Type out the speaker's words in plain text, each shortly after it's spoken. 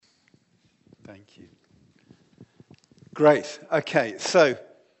Thank you. Great. Okay, so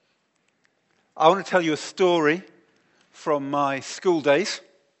I want to tell you a story from my school days.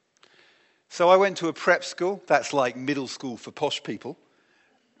 So I went to a prep school. That's like middle school for posh people.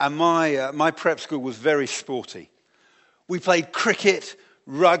 And my prep school was very sporty. We played cricket,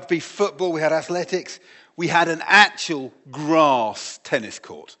 rugby, football. We had athletics. We had an actual grass tennis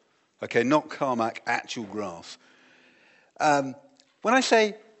court. Okay, not Carmack, actual grass. When I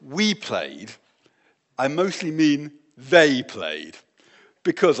say we played, I mostly mean they played,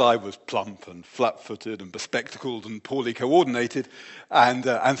 because I was plump and flat-footed and bespectacled and poorly coordinated and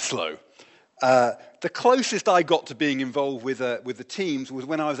slow. The closest I got to being involved with the teams was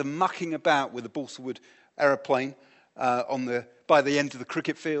when I was mucking about with the balsa wood aeroplane by the end of the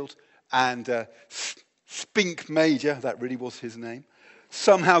cricket field, and Spink Major, that really was his name,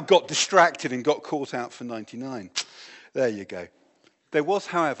 somehow got distracted and got caught out for 99. There you go. There was,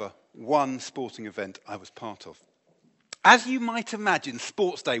 however, one sporting event I was part of. As you might imagine,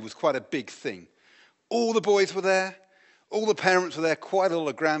 Sports Day was quite a big thing. All the boys were there. All the parents were there. Quite a lot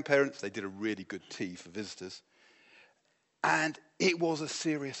of grandparents. They did a really good tea for visitors. And it was a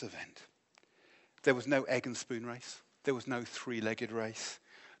serious event. There was no egg and spoon race. There was no three-legged race.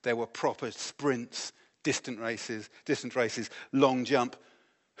 There were proper sprints, distant races, long jump.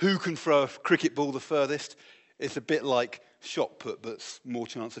 Who can throw a cricket ball the furthest? It's a bit like shot put, but more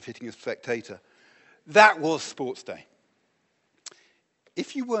chance of hitting a spectator. That was Sports Day.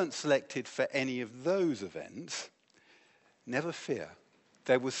 If you weren't selected for any of those events, never fear,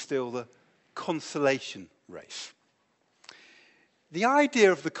 there was still the consolation race. The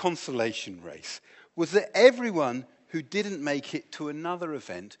idea of the consolation race was that everyone who didn't make it to another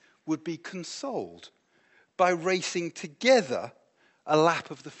event would be consoled by racing together a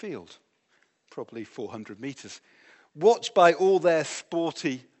lap of the field, probably 400 meters, watched by all their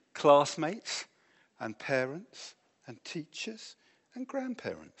sporty classmates and parents and teachers and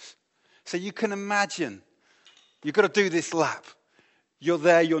grandparents. So you can imagine, you've got to do this lap. You're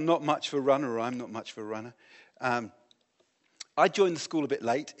there, you're not much of a runner, or I'm not much of a runner. I joined the school a bit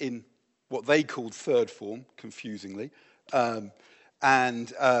late in what they called third form, confusingly. The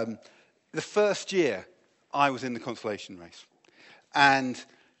first year, I was in the consolation race. And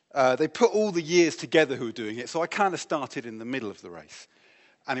they put all the years together who were doing it, so I kind of started in the middle of the race.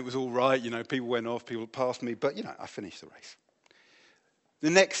 And it was all right, people went off, people passed me, but, I finished the race. The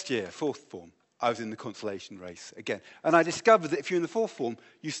next year, fourth form, I was in the consolation race again. And I discovered that if you're in the fourth form,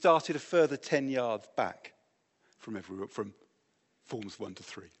 you started a further 10 yards back from forms 1 to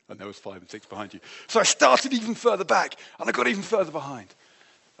 3. And there was 5 and 6 behind you. So I started even further back, and I got even further behind.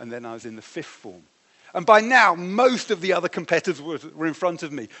 And then I was in the fifth form. And by now, most of the other competitors were in front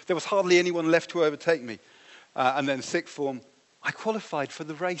of me. There was hardly anyone left to overtake me. And then sixth form, I qualified for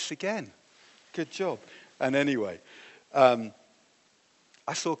the race again. Good job. And anyway,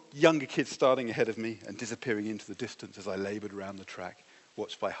 I saw younger kids starting ahead of me and disappearing into the distance as I labored around the track,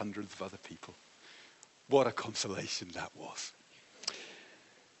 watched by hundreds of other people. What a consolation that was.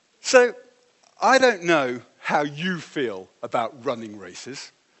 So, I don't know how you feel about running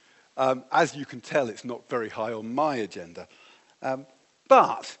races. As you can tell, it's not very high on my agenda.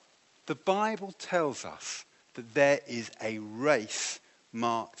 But the Bible tells us that there is a race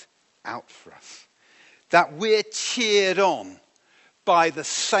marked out for us. That we're cheered on by the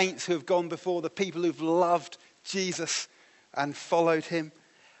saints who have gone before, the people who've loved Jesus and followed him.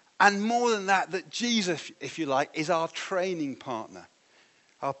 And more than that, that Jesus, if you like, is our training partner,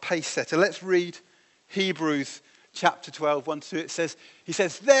 our pace setter. Let's read Hebrews chapter 12, 1 to 2. He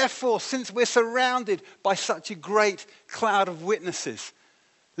says, therefore, since we're surrounded by such a great cloud of witnesses,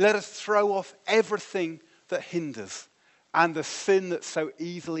 let us throw off everything that hinders and the sin that so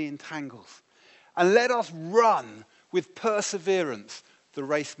easily entangles. And let us run with perseverance the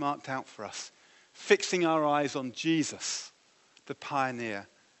race marked out for us, fixing our eyes on Jesus, the pioneer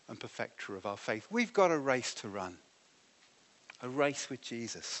and perfecter of our faith. We've got a race to run, a race with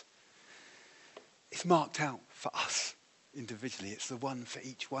Jesus. It's marked out for us individually. It's the one for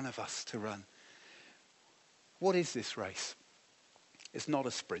each one of us to run. What is this race? It's not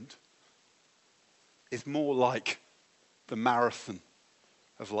a sprint. It's more like the marathon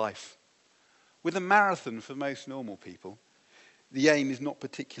of life. With a marathon, for most normal people, the aim is not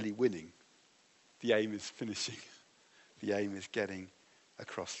particularly winning. The aim is finishing. The aim is getting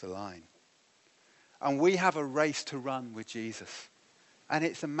across the line. And we have a race to run with Jesus. And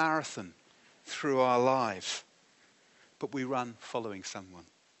it's a marathon through our lives. But we run following someone.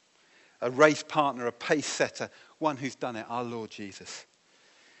 A race partner, a pace setter, one who's done it, our Lord Jesus.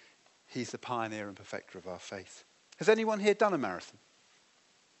 He's the pioneer and perfecter of our faith. Has anyone here done a marathon?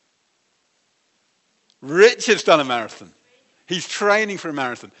 Richard's done a marathon. He's training for a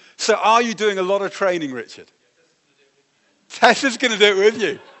marathon. So are you doing a lot of training, Richard? Tessa's going to do it with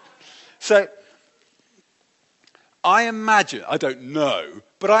you. So I imagine, I don't know,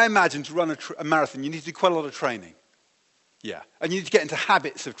 but I imagine to run a marathon, you need to do quite a lot of training. Yeah. And you need to get into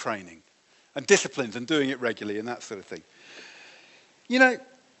habits of training and disciplines and doing it regularly and that sort of thing. You know,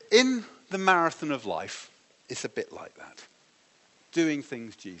 in the marathon of life, it's a bit like that. Doing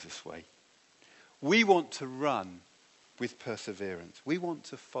things Jesus' way. We want to run with perseverance. We want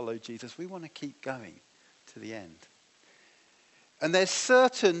to follow Jesus. We want to keep going to the end. And there's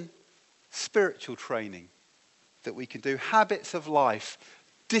certain spiritual training that we can do, habits of life,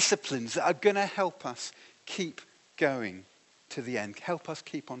 disciplines that are going to help us keep going to the end, help us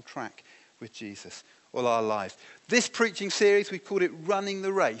keep on track with Jesus all our lives. This preaching series, we called it Running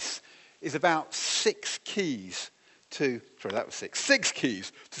the Race, is about six keys to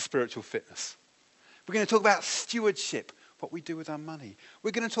spiritual fitness. We're going to talk about stewardship, what we do with our money.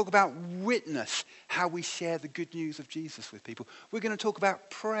 We're going to talk about witness, how we share the good news of Jesus with people. We're going to talk about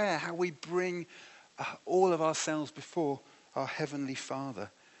prayer, how we bring all of ourselves before our Heavenly Father.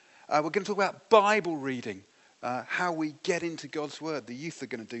 We're going to talk about Bible reading, how we get into God's Word. The youth are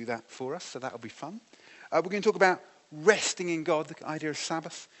going to do that for us, so that'll be fun. We're going to talk about resting in God, the idea of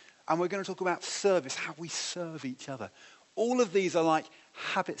Sabbath. And we're going to talk about service, how we serve each other. All of these are like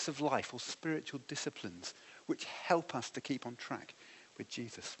habits of life or spiritual disciplines which help us to keep on track with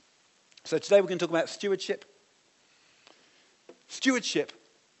Jesus. So today we're going to talk about stewardship. Stewardship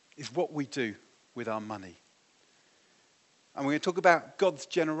is what we do with our money. And we're going to talk about God's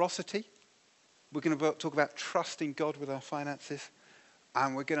generosity. We're going to talk about trusting God with our finances.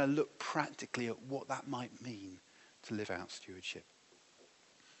 And we're going to look practically at what that might mean to live out stewardship.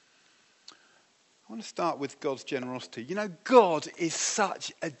 I want to start with God's generosity. You know, God is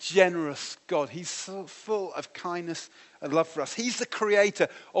such a generous God. He's so full of kindness and love for us. He's the creator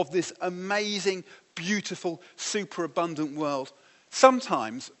of this amazing, beautiful, superabundant world.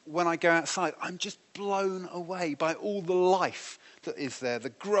 Sometimes when I go outside, I'm just blown away by all the life that is there.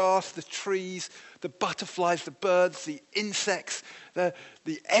 The grass, the trees, the butterflies, the birds, the insects, the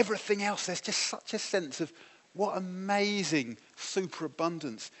everything else. There's just such a sense of what amazing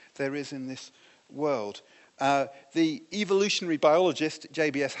superabundance there is in this world. The evolutionary biologist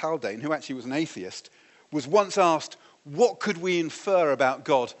J.B.S. Haldane, who actually was an atheist, was once asked, what could we infer about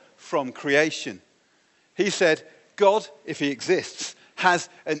God from creation? He said, God, if he exists, has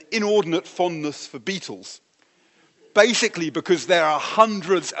an inordinate fondness for beetles. Basically because there are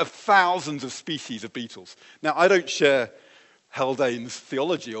hundreds of thousands of species of beetles. Now, I don't share Haldane's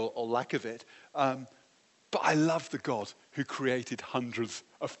theology or lack of it, but I love the God who created hundreds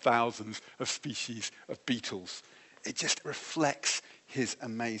of thousands of species of beetles. It just reflects his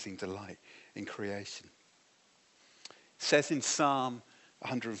amazing delight in creation. It says in Psalm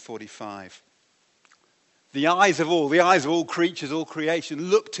 145, the eyes of all creatures, all creation,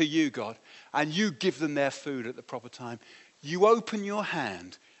 look to you, God, and you give them their food at the proper time. You open your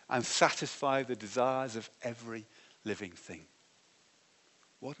hand and satisfy the desires of every living thing.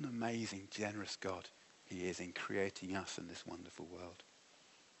 What an amazing, generous God he is in creating us in this wonderful world.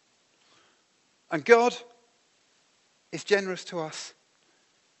 And God is generous to us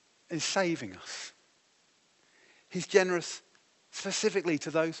in saving us. He's generous specifically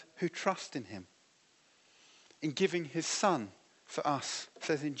to those who trust in him, in giving his Son for us. It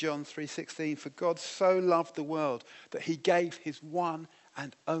says in John 3:16, for God so loved the world that he gave his one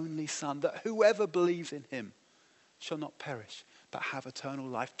and only Son, that whoever believes in him shall not perish, but have eternal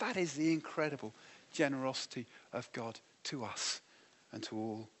life. That is the incredible generosity of God to us and to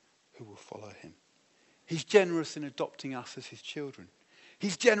all who will follow him. He's generous in adopting us as his children.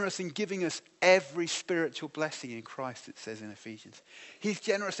 He's generous in giving us every spiritual blessing in Christ, it says in Ephesians. He's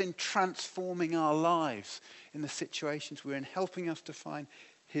generous in transforming our lives in the situations we're in, helping us to find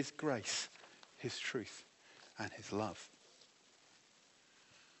his grace, his truth, and his love.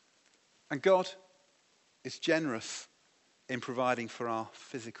 And God is generous in providing for our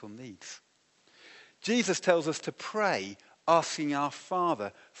physical needs. Jesus tells us to pray, asking our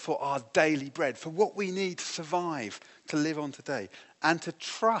Father for our daily bread, for what we need to survive, to live on today, and to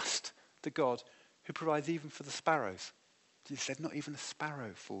trust the God who provides even for the sparrows. Jesus said, not even a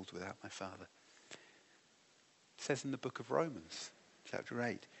sparrow falls without my Father. It says in the book of Romans, chapter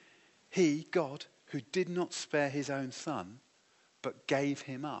 8, he, God, who did not spare his own Son, but gave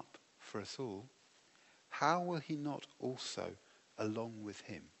him up for us all, how will he not also, along with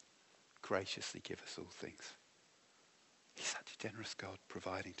him, graciously give us all things? He's such a generous God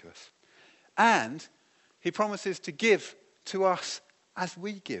providing to us. And he promises to give to us as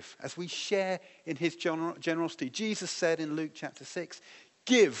we give, as we share in his generosity. Jesus said in Luke chapter 6,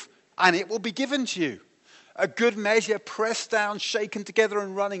 give and it will be given to you. A good measure, pressed down, shaken together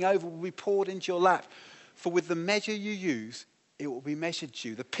and running over will be poured into your lap. For with the measure you use, it will be measured to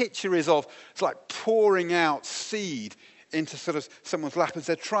you. The picture is of, it's like pouring out seed into sort of someone's lap as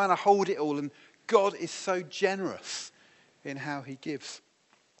they're trying to hold it all. And God is so generous in how he gives.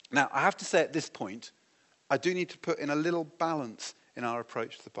 Now, I have to say at this point, I do need to put in a little balance in our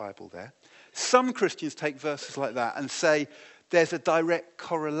approach to the Bible there. Some Christians take verses like that and say there's a direct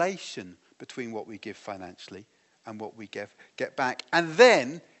correlation between what we give financially and what we get back. And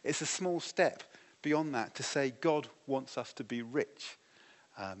then it's a small step beyond that to say God wants us to be rich.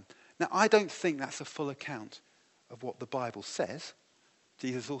 Now, I don't think that's a full account of what the Bible says.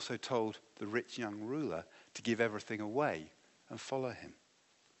 Jesus also told the rich young ruler to give everything away and follow him.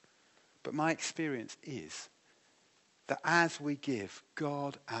 But my experience is that as we give,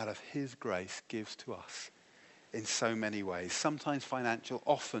 God, out of his grace, gives to us in so many ways, sometimes financial,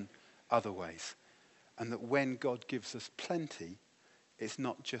 often other ways. And that when God gives us plenty, it's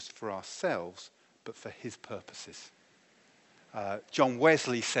not just for ourselves, but for his purposes. John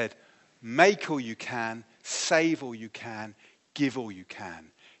Wesley said, make all you can, save all you can, give all you can.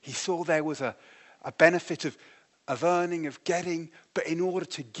 He saw there was a benefit of earning, of getting, but in order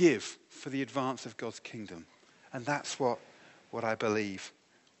to give for the advance of God's kingdom. And that's what I believe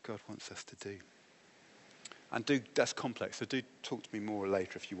God wants us to do. And that's complex, so do talk to me more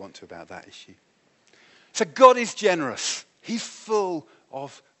later if you want to about that issue. So God is generous. He's full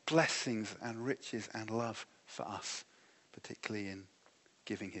of blessings and riches and love for us, particularly in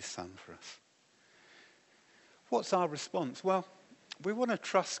giving his son for us. What's our response? Well, we want to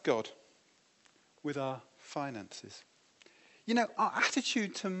trust God with our finances. You know, our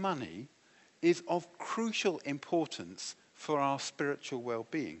attitude to money is of crucial importance for our spiritual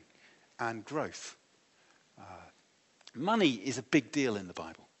well-being and growth. Money is a big deal in the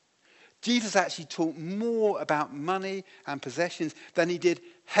Bible. Jesus actually talked more about money and possessions than he did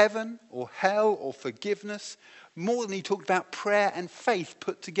heaven or hell or forgiveness, more than he talked about prayer and faith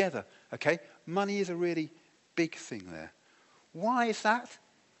put together. Okay? Money is a really big thing there. Why is that?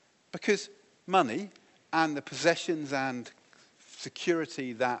 Because money and the possessions and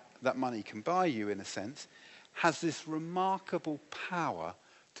security that money can buy you, in a sense, has this remarkable power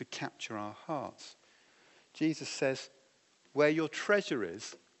to capture our hearts. Jesus says, where your treasure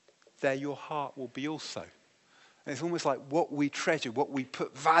is, there your heart will be also. And it's almost like what we treasure, what we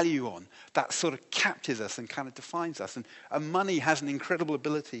put value on, that sort of captures us and kind of defines us. And money has an incredible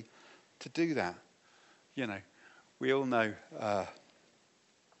ability to do that. You know, we all know that,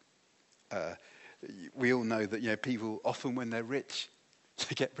 you know, people often when they're rich,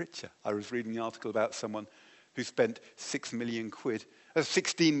 they get richer. I was reading an article about someone who spent 16 million quid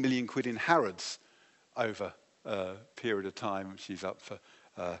in Harrods over a period of time. She's up for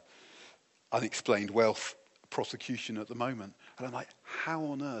unexplained wealth prosecution at the moment. And I'm like, how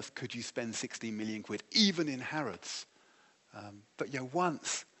on earth could you spend 16 million quid, even in Harrods? But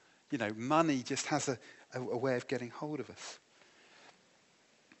once, money just has a way of getting hold of us.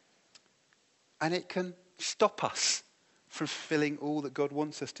 And it can stop us from fulfilling all that God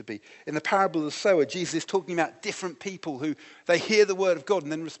wants us to be. In the parable of the sower, Jesus is talking about different people who they hear the word of God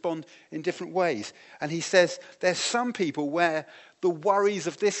and then respond in different ways. And he says there's some people where the worries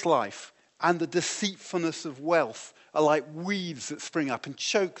of this life and the deceitfulness of wealth are like weeds that spring up and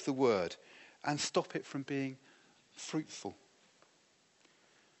choke the word and stop it from being fruitful.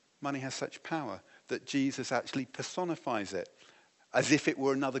 Money has such power that Jesus actually personifies it as if it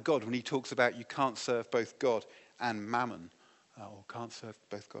were another god when he talks about you can't serve both God and mammon, or can't serve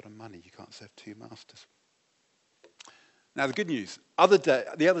both God and money. You can't serve two masters. Now the good news,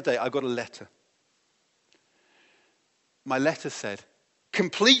 the other day I got a letter. My letter said,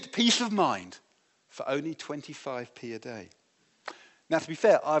 complete peace of mind for only 25p a day. Now to be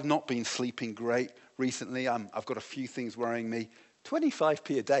fair, I've not been sleeping great recently. I've got a few things worrying me.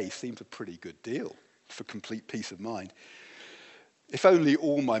 25p a day seems a pretty good deal for complete peace of mind. If only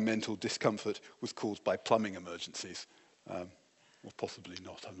all my mental discomfort was caused by plumbing emergencies. Or possibly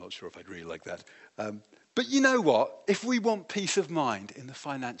not. I'm not sure if I'd really like that. But you know what? If we want peace of mind in the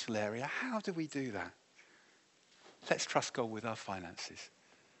financial area, how do we do that? Let's trust God with our finances.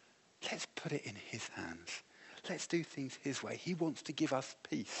 Let's put it in his hands. Let's do things his way. He wants to give us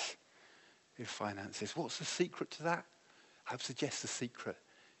peace in finances. What's the secret to that? I would suggest the secret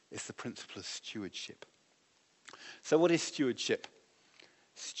is the principle of stewardship. So what is stewardship?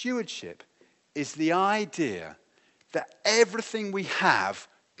 Stewardship is the idea that everything we have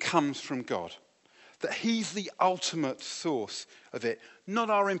comes from God. that he's the ultimate source of it. Not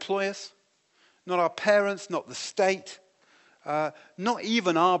our employers, not our parents, not the state, not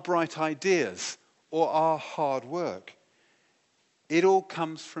even our bright ideas or our hard work. It all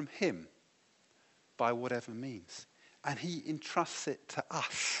comes from him by whatever means. And he entrusts it to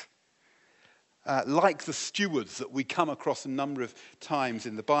us. Like the stewards that we come across a number of times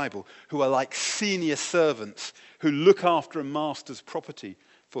in the Bible, who are like senior servants who look after a master's property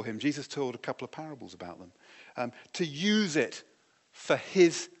for him. Jesus told a couple of parables about them. To use it for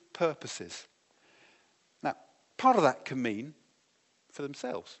his purposes. Now, part of that can mean for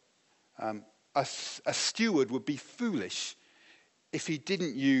themselves. A steward would be foolish if he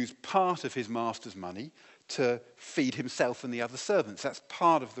didn't use part of his master's money to feed himself and the other servants. That's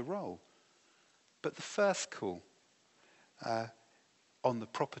part of the role. But the first call on the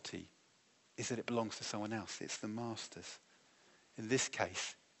property is that it belongs to someone else. It's the master's. In this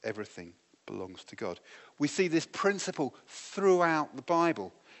case, everything belongs to God. We see this principle throughout the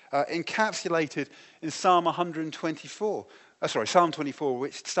Bible, encapsulated in Psalm 24,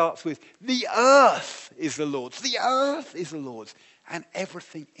 which starts with, "The earth is the Lord's, the earth is the Lord's, and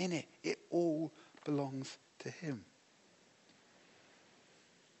everything in it, it all belongs to him."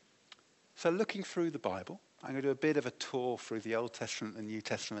 So looking through the Bible, I'm going to do a bit of a tour through the Old Testament and New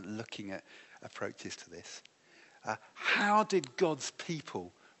Testament, looking at approaches to this. How did God's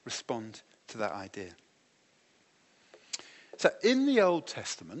people respond to that idea? So in the Old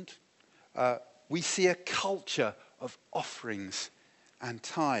Testament, we see a culture of offerings and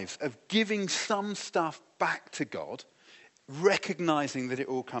tithes, of giving some stuff back to God, recognizing that it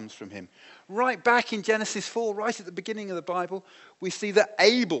all comes from him. Right back in Genesis 4, right at the beginning of the Bible, we see that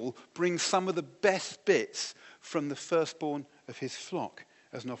Abel brings some of the best bits from the firstborn of his flock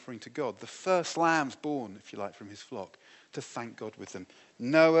as an offering to God. The first lambs born, if you like, from his flock, to thank God with them.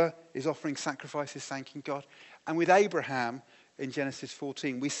 Noah is offering sacrifices, thanking God. And with Abraham, in Genesis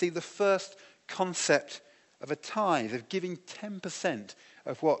 14, we see the first concept of a tithe, of giving 10%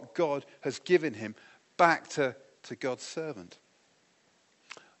 of what God has given him back to God's servant.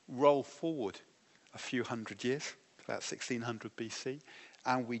 Roll forward a few hundred years, about 1600 BC,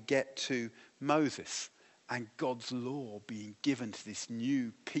 and we get to Moses and God's law being given to this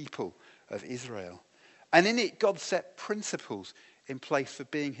new people of Israel. And in it, God set principles in place for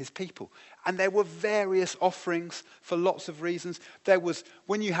being his people. And there were various offerings for lots of reasons. There was,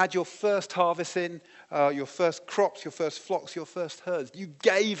 when you had your first harvest in, your first crops, your first flocks, your first herds, you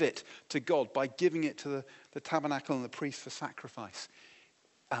gave it to God by giving it to the tabernacle and the priest for sacrifice.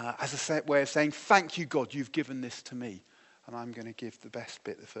 As a way of saying, thank you, God, you've given this to me. And I'm going to give the best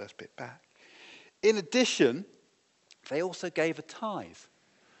bit, the first bit back. In addition, they also gave a tithe.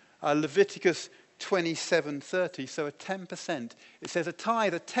 Leviticus 27:30, so a 10%. It says a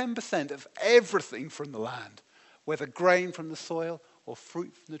tithe, a 10% of everything from the land, whether grain from the soil or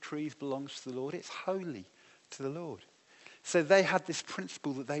fruit from the trees, belongs to the Lord. It's holy to the Lord. So they had this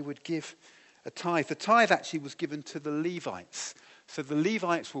principle that they would give a tithe. The tithe actually was given to the Levites. So the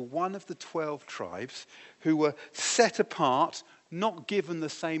Levites were one of the 12 tribes who were set apart, not given the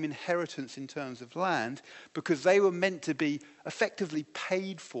same inheritance in terms of land, because they were meant to be effectively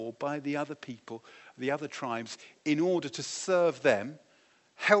paid for by the other people, the other tribes, in order to serve them,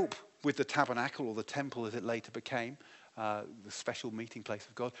 help with the tabernacle or the temple as it later became, the special meeting place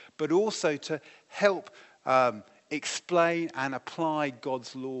of God, but also to help explain and apply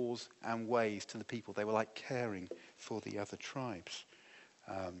God's laws and ways to the people. They were like caring for the other tribes.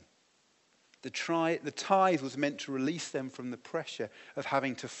 The tithe was meant to release them from the pressure of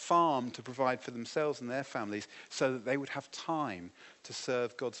having to farm to provide for themselves and their families so that they would have time to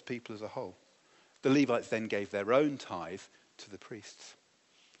serve God's people as a whole. The Levites then gave their own tithe to the priests.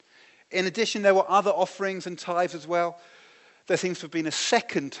 In addition, there were other offerings and tithes as well. There seems to have been a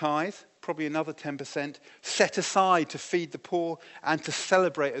second tithe, probably another 10%, set aside to feed the poor and to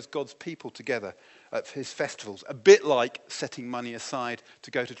celebrate as God's people together at his festivals. A bit like setting money aside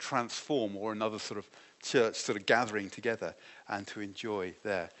to go to Transform or another sort of church sort of gathering together and to enjoy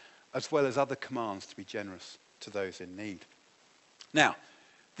there, as well as other commands to be generous to those in need. Now,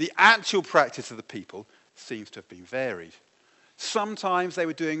 the actual practice of the people seems to have been varied. Sometimes they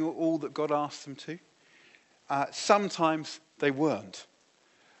were doing all that God asked them to. Sometimes they weren't,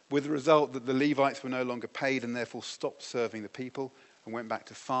 with the result that the Levites were no longer paid and therefore stopped serving the people and went back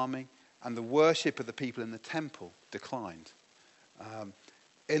to farming, and the worship of the people in the temple declined.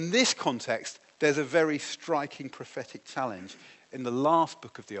 In this context, there's a very striking prophetic challenge in the last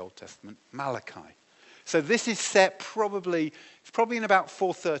book of the Old Testament, Malachi. So this is set probably in about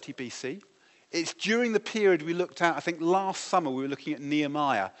 430 BC. It's during the period we looked at, I think last summer we were looking at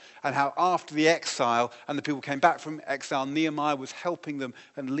Nehemiah and how after the exile and the people came back from exile, Nehemiah was helping them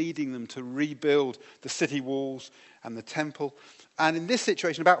and leading them to rebuild the city walls and the temple. And in this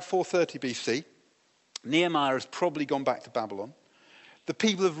situation, about 430 BC, Nehemiah has probably gone back to Babylon. The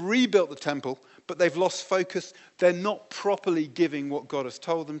people have rebuilt the temple, but they've lost focus. They're not properly giving what God has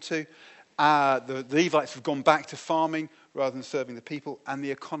told them to. The Levites have gone back to farming rather than serving the people, and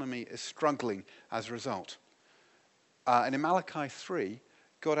the economy is struggling as a result. And in Malachi 3,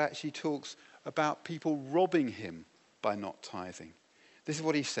 God actually talks about people robbing him by not tithing. This is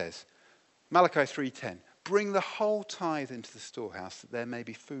what he says. Malachi 3:10, bring the whole tithe into the storehouse, that there may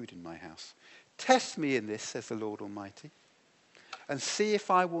be food in my house. Test me in this, says the Lord Almighty, and see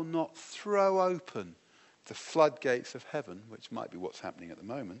if I will not throw open the floodgates of heaven, which might be what's happening at the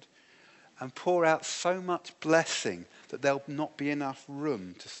moment, and pour out so much blessing that there'll not be enough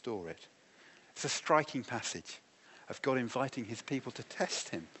room to store it. It's a striking passage of God inviting his people to test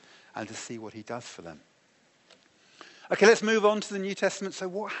him and to see what he does for them. Okay, let's move on to the New Testament. So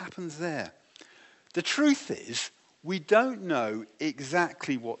what happens there? The truth is, we don't know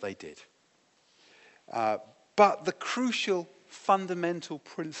exactly what they did. But the crucial, fundamental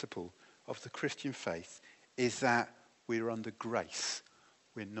principle of the Christian faith is that we're under grace.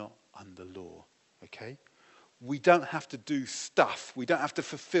 We're not under law, okay? We don't have to do stuff. We don't have to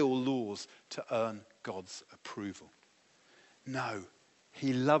fulfill laws to earn God's approval. No,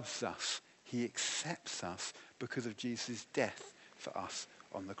 he loves us. He accepts us because of Jesus' death for us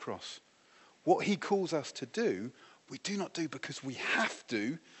on the cross. What he calls us to do, we do not do because we have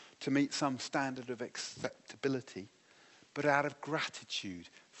to meet some standard of acceptability, but out of gratitude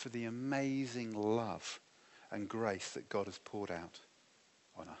for the amazing love and grace that God has poured out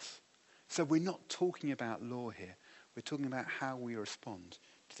on us. So we're not talking about law here. We're talking about how we respond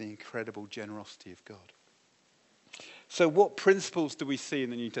to the incredible generosity of God. So what principles do we see in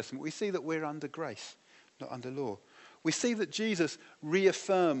the New Testament? We see that we're under grace, not under law. We see that Jesus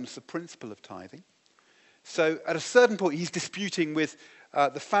reaffirms the principle of tithing. So at a certain point, he's disputing with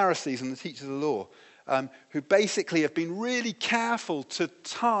the Pharisees and the teachers of the law, who basically have been really careful to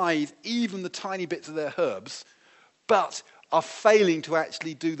tithe even the tiny bits of their herbs, but are failing to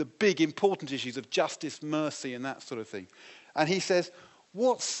actually do the big important issues of justice, mercy, and that sort of thing. And he says,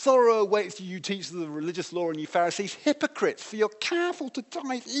 what sorrow awaits you teachers of the religious law and you Pharisees, hypocrites, for you're careful to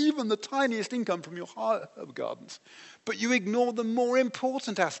tithe even the tiniest income from your herb gardens, but you ignore the more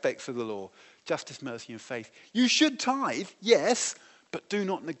important aspects of the law, justice, mercy, and faith. You should tithe, yes, but do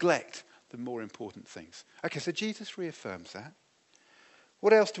not neglect the more important things. Okay, so Jesus reaffirms that.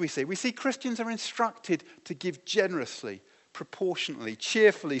 What else do we see? We see Christians are instructed to give generously, proportionately,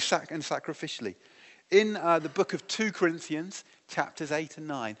 cheerfully, and sacrificially. In the book of 2 Corinthians, chapters 8 and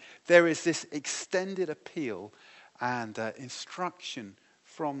 9, there is this extended appeal and instruction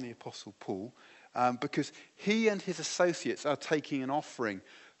from the Apostle Paul, because he and his associates are taking an offering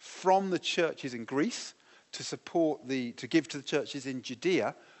from the churches in Greece to give to the churches in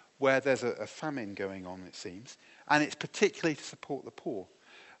Judea, where there's a famine going on, it seems, and it's particularly to support the poor.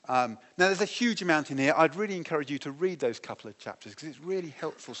 Now, there's a huge amount in here. I'd really encourage you to read those couple of chapters because it's really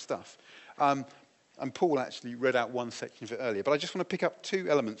helpful stuff. And Paul actually read out one section of it earlier, but I just want to pick up two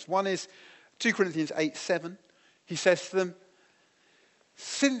elements. One is 2 Corinthians 8:7. He says to them,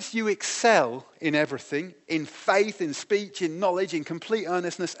 since you excel in everything, in faith, in speech, in knowledge, in complete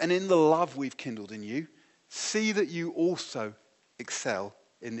earnestness, and in the love we've kindled in you, see that you also excel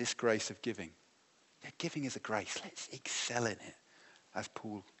in this grace of giving. Yeah, giving is a grace. Let's excel in it, as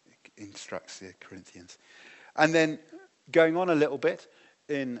Paul instructs the Corinthians. And then going on a little bit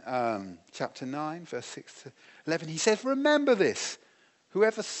in chapter 9, verse 6 to 11, he says, remember this.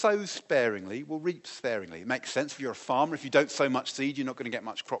 Whoever sows sparingly will reap sparingly. It makes sense. If you're a farmer, if you don't sow much seed, you're not going to get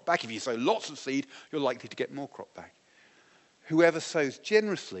much crop back. If you sow lots of seed, you're likely to get more crop back. Whoever sows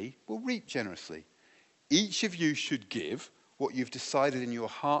generously will reap generously. Each of you should give what you've decided in your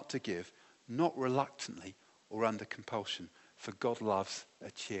heart to give, not reluctantly or under compulsion, for God loves a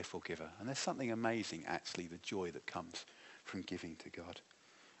cheerful giver. And there's something amazing, actually, the joy that comes from giving to God.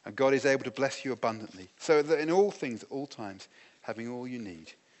 And God is able to bless you abundantly, so that in all things, at all times, having all you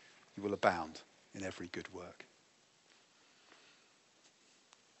need, you will abound in every good work.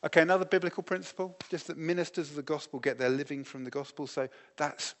 Okay, another biblical principle, just that ministers of the gospel get their living from the gospel. So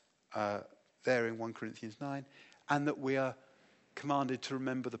that's there in 1 Corinthians 9. And that we are commanded to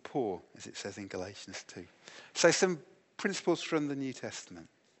remember the poor, as it says in Galatians 2. So some principles from the New Testament.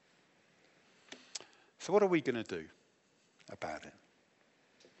 So what are we going to do about it?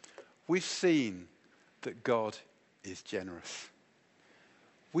 We've seen that God is generous.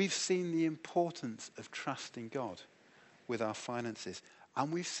 we've seen the importance of trusting God with our finances.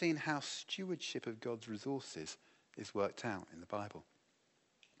 And we've seen how stewardship of God's resources is worked out in the Bible.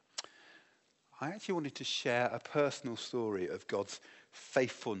 I actually wanted to share a personal story of God's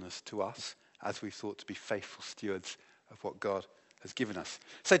faithfulness to us as we sought to be faithful stewards of what God has given us.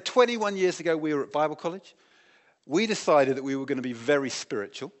 So 21 years ago, we were at Bible college. We decided that we were going to be very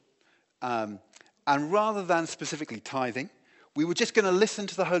spiritual. And rather than specifically tithing, we were just going to listen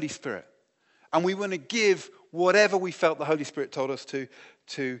to the Holy Spirit. And we were going to give whatever we felt the Holy Spirit told us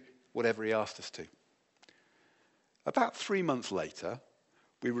to whatever he asked us to. About 3 months later,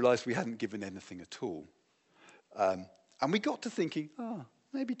 we realized we hadn't given anything at all. And we got to thinking,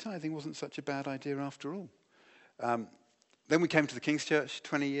 maybe tithing wasn't such a bad idea after all. Then we came to the King's Church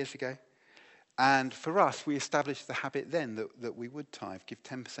 20 years ago. And for us, we established the habit then that we would tithe, give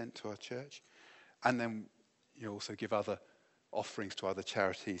 10% to our church. And then also give other offerings to other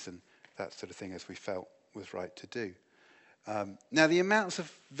charities and that sort of thing as we felt was right to do. Now, the amounts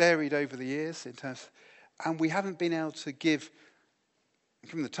have varied over the years and we haven't been able to give,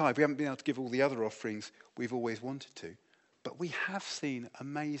 from the tithe, we haven't been able to give all the other offerings we've always wanted to. But we have seen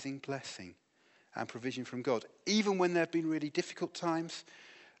amazing blessing and provision from God. Even when there have been really difficult times,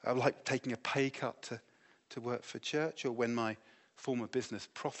 like taking a pay cut to work for church, or when my former business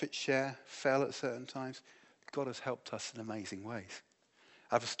profit share fell at certain times, God has helped us in amazing ways.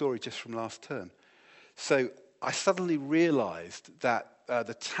 I have a story just from last term. So I suddenly realized that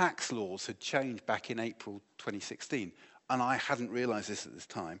the tax laws had changed back in April 2016, and I hadn't realized this at this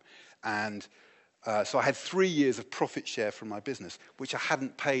time. And so I had 3 years of profit share from my business, which I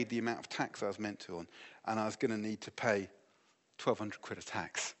hadn't paid the amount of tax I was meant to on, and I was going to need to pay 1,200 quid of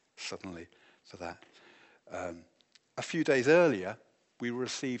tax suddenly for that. A few days earlier, we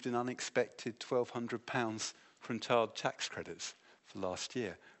received an unexpected £1,200 from child tax credits for last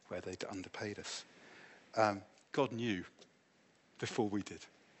year, where they'd underpaid us. God knew before we did.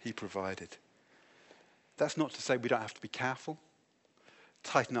 He provided. That's not to say we don't have to be careful,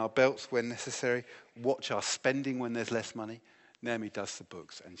 tighten our belts when necessary, watch our spending when there's less money. Naomi does the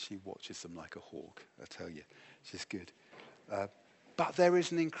books, and she watches them like a hawk, I tell you. She's good. But there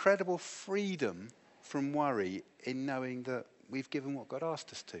is an incredible freedom from worry in knowing that we've given what God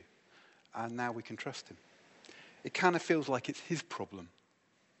asked us to, and now we can trust him. It kind of feels like it's his problem,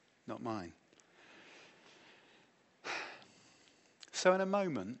 not mine. So in a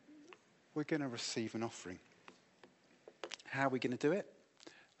moment, we're going to receive an offering. How are we going to do it?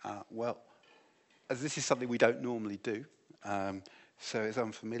 Well, as this is something we don't normally do, so it's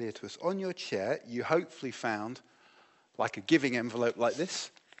unfamiliar to us. On your chair, you hopefully found like a giving envelope like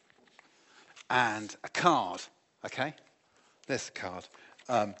this, and a card, okay? There's the card.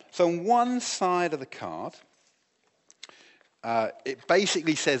 So on one side of the card, it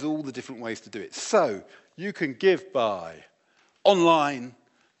basically says all the different ways to do it. So you can give by online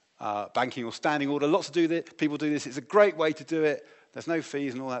banking or standing order. Lots of people do this. It's a great way to do it. There's no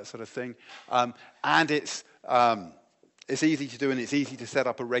fees and all that sort of thing. And it's easy to do, and it's easy to set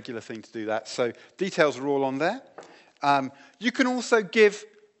up a regular thing to do that. So details are all on there. You can also give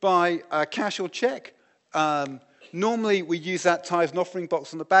by cash or cheque. Normally we use that tithe and offering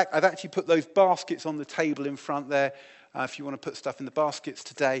box on the back. I've actually put those baskets on the table in front there if you want to put stuff in the baskets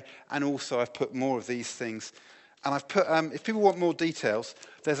today. And also I've put more of these things. And I've put, if people want more details,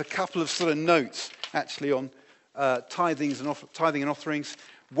 there's a couple of sort of notes actually on tithing and offerings.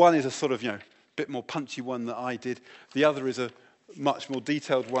 One is a sort of, bit more punchy one that I did. The other is a much more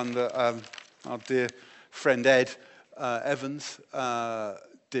detailed one that our dear friend Ed Evans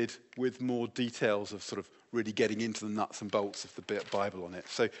did, with more details of sort of really getting into the nuts and bolts of the Bible on it.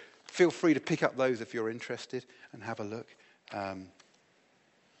 So feel free to pick up those if you're interested and have a look.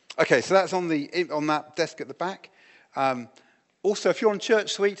 Okay, so that's on that desk at the back. Also, if you're on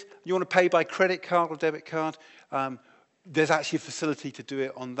Church Suite, you want to pay by credit card or debit card, there's actually a facility to do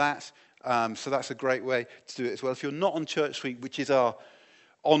it on that. So that's a great way to do it as well. If you're not on Church Suite, which is our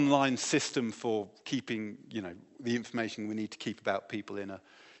online system for keeping, the information we need to keep about people in a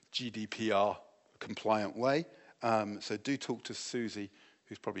GDPR compliant way. So do talk to Susie,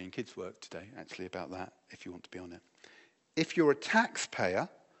 who's probably in kids' work today, actually, about that, if you want to be on it. If you're a taxpayer,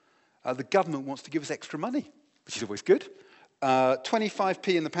 the government wants to give us extra money, which is always good.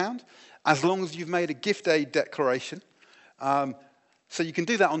 25p in the pound, as long as you've made a gift aid declaration. So you can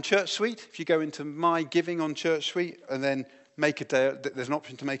do that on Church Suite. If you go into My Giving on Church Suite and then there's an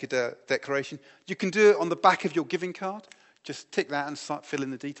option to make a declaration. You can do it on the back of your giving card. Just tick that and start filling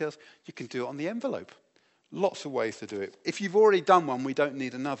the details. You can do it on the envelope. Lots of ways to do it. If you've already done one, we don't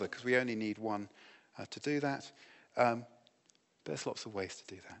need another because we only need one to do that. There's lots of ways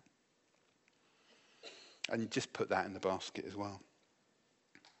to do that. And just put that in the basket as well.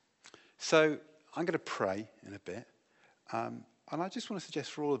 So I'm going to pray in a bit. And I just want to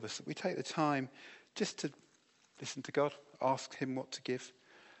suggest for all of us that we take the time just to listen to God, ask him what to give.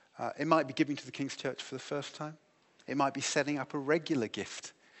 It might be giving to the King's Church for the first time. It might be setting up a regular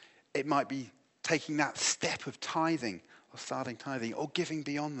gift. It might be taking that step of tithing or starting tithing or giving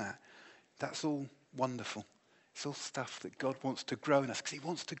beyond that. That's all wonderful. It's all stuff that God wants to grow in us because he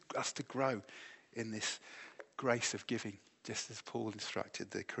wants us to grow in this grace of giving, just as Paul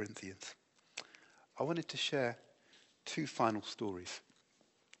instructed the Corinthians. I wanted to share 2 final stories.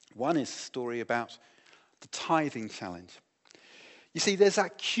 One is a story about the tithing challenge. You see, there's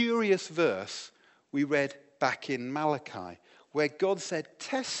that curious verse we read back in Malachi where God said,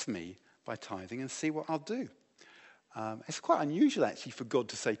 test me by tithing and see what I'll do. It's quite unusual, actually, for God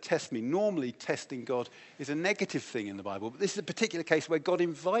to say, test me. Normally, testing God is a negative thing in the Bible, but this is a particular case where God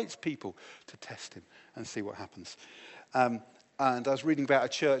invites people to test him and see what happens. And I was reading about a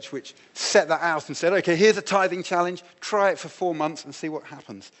church which set that out and said, okay, here's a tithing challenge. Try it for 4 months and see what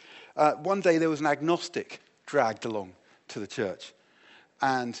happens. One day there was an agnostic dragged along to the church.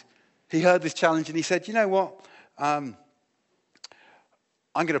 And he heard this challenge and he said, you know what? I'm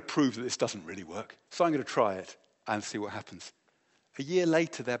going to prove that this doesn't really work. So I'm going to try it and see what happens. A year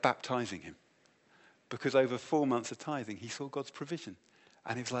later, they're baptizing him. Because over 4 months of tithing, he saw God's provision.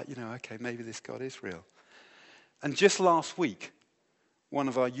 And he was like, okay, maybe this God is real. And just last week, one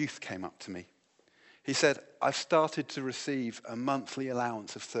of our youth came up to me. He said, I've started to receive a monthly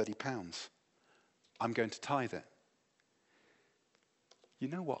allowance of £30. I'm going to tithe it. You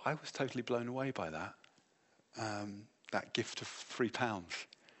know what? I was totally blown away by that. That gift of £3.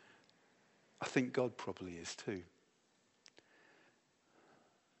 I think God probably is too.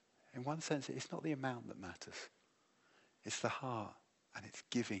 In one sense, it's not the amount that matters. It's the heart, and it's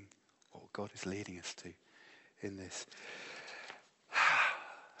giving what God is leading us to in this.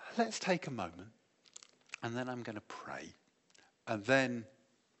 Let's take a moment, and then I'm going to pray. And then,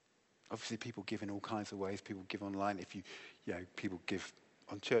 obviously, people give in all kinds of ways. People give online. People give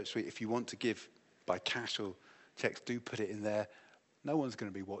on Church Street. If you want to give by cash or checks, do put it in there. No one's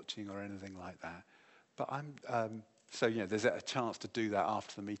going to be watching or anything like that. But there's a chance to do that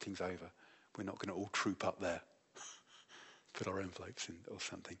after the meeting's over. We're not going to all troop up there, put our envelopes in or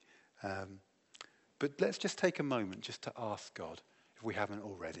something. But let's just take a moment just to ask God, if we haven't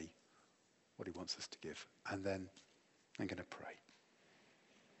already, what he wants us to give. And then I'm going to pray.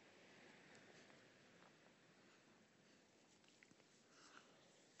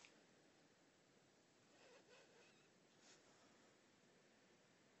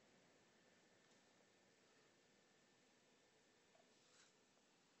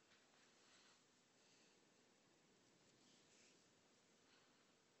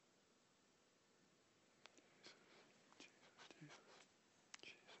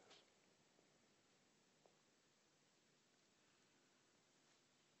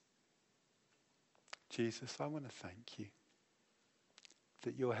 Jesus, I want to thank you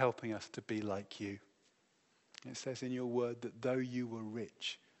that you're helping us to be like you. It says in your word that though you were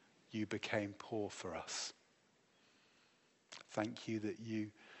rich, you became poor for us. Thank you that you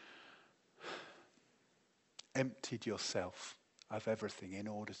emptied yourself of everything in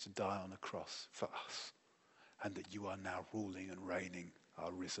order to die on a cross for us, and that you are now ruling and reigning,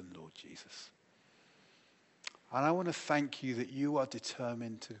 our risen Lord Jesus. And I want to thank you that you are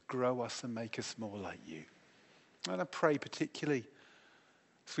determined to grow us and make us more like you. And I pray particularly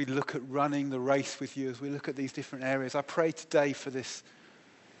as we look at running the race with you, as we look at these different areas, I pray today for this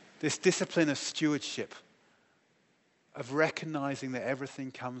discipline of stewardship, of recognizing that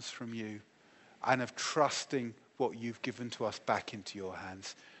everything comes from you and of trusting what you've given to us back into your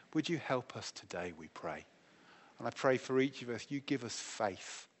hands. Would you help us today, we pray. And I pray for each of us, you give us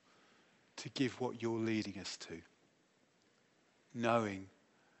faith to give what you're leading us to, knowing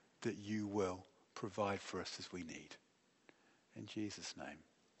that you will provide for us as we need. In Jesus' name,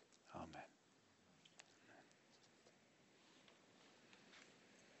 amen.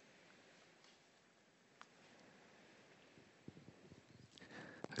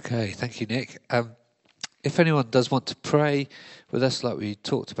 Okay, thank you, Nick. If anyone does want to pray with us like we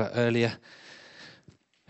talked about earlier,